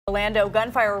Orlando,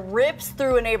 gunfire rips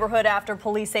through a neighborhood after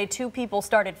police say two people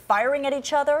started firing at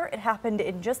each other. It happened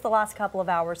in just the last couple of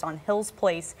hours on Hills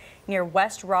Place near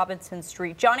West Robinson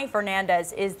Street. Johnny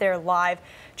Fernandez is there live.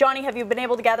 Johnny, have you been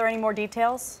able to gather any more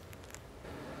details?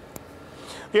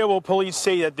 Yeah, well, police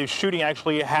say that the shooting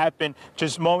actually happened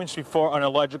just moments before an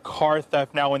alleged car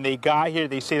theft. Now, when they got here,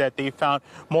 they say that they found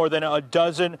more than a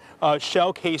dozen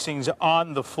shell casings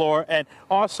on the floor. And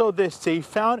also they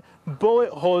found bullet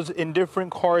holes in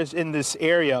different cars in this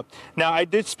area. Now, I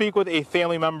did speak with a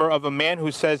family member of a man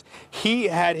who says he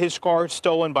had his car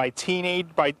stolen by a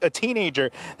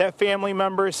teenager. That family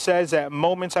member says that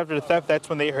moments after the theft, that's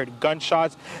when they heard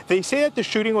gunshots. They say that the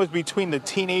shooting was between the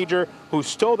teenager who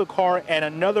stole the car and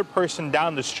another person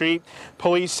down the street.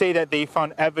 Police say that they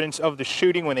found evidence of the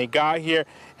shooting when they got here.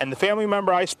 And the family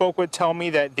member I spoke with tell me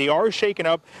that they are shaken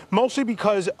up, mostly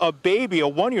because a baby, a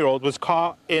 1-year-old, was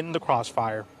caught in the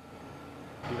crossfire.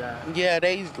 Yeah,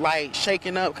 they like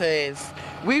shaking up because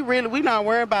we not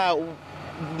worried about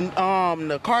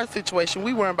the car situation.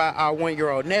 We worried about our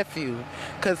 1-year-old nephew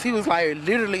because he was like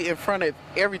literally in front of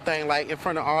everything, like in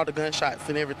front of all the gunshots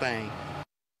and everything.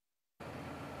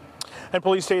 And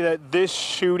police say that this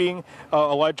shooting,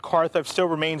 alleged car theft, still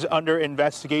remains under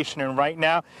investigation. And right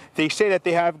now, they say that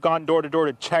they have gone door to door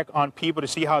to check on people to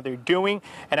see how they're doing.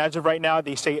 And as of right now,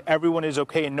 they say everyone is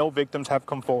okay and no victims have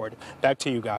come forward. Back to you guys.